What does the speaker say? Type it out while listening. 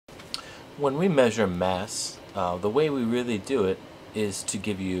When we measure mass, the way we really do it is to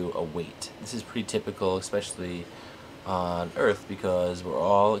give you a weight. This is pretty typical, especially on Earth, because we're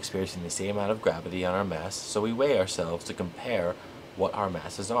all experiencing the same amount of gravity on our mass, so we weigh ourselves to compare what our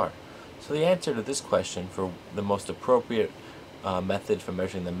masses are. So the answer to this question for the most appropriate method for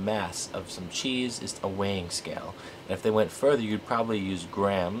measuring the mass of some cheese is a weighing scale. And if they went further, you'd probably use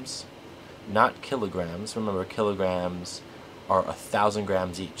grams, not kilograms. Remember, kilograms are 1,000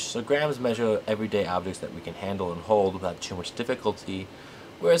 grams each. So grams measure everyday objects that we can handle and hold without too much difficulty,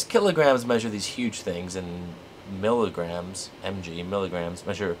 whereas kilograms measure these huge things, and milligrams, milligrams,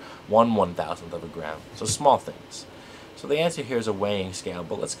 measure 1/1000th of a gram. So small things. So the answer here is a weighing scale,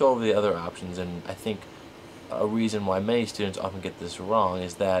 but let's go over the other options. And I think a reason why many students often get this wrong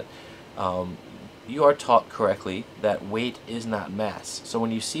is that you are taught correctly that weight is not mass. So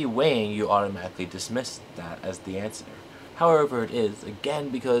when you see weighing, you automatically dismiss that as the answer. However, it is, again,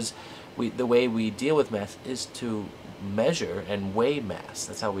 because the way we deal with mass is to measure and weigh mass.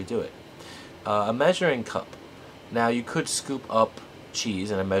 That's how we do it. A measuring cup. Now, you could scoop up cheese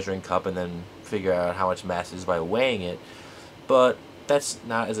in a measuring cup and then figure out how much mass it is by weighing it, but that's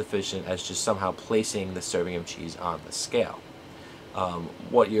not as efficient as just somehow placing the serving of cheese on the scale.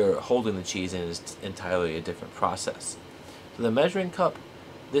 What you're holding the cheese in is entirely a different process. So the measuring cup,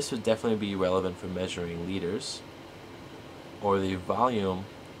 this would definitely be relevant for measuring liters or the volume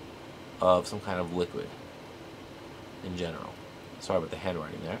of some kind of liquid in general. Sorry about the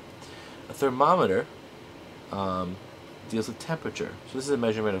handwriting there. A thermometer deals with temperature, so this is a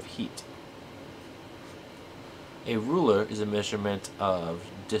measurement of heat. A ruler is a measurement of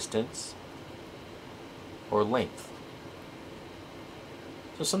distance or length.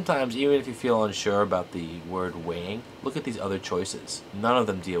 So sometimes, even if you feel unsure about the word weighing, look at these other choices. None of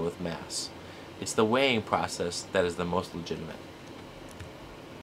them deal with mass. It's the weighing process that is the most legitimate.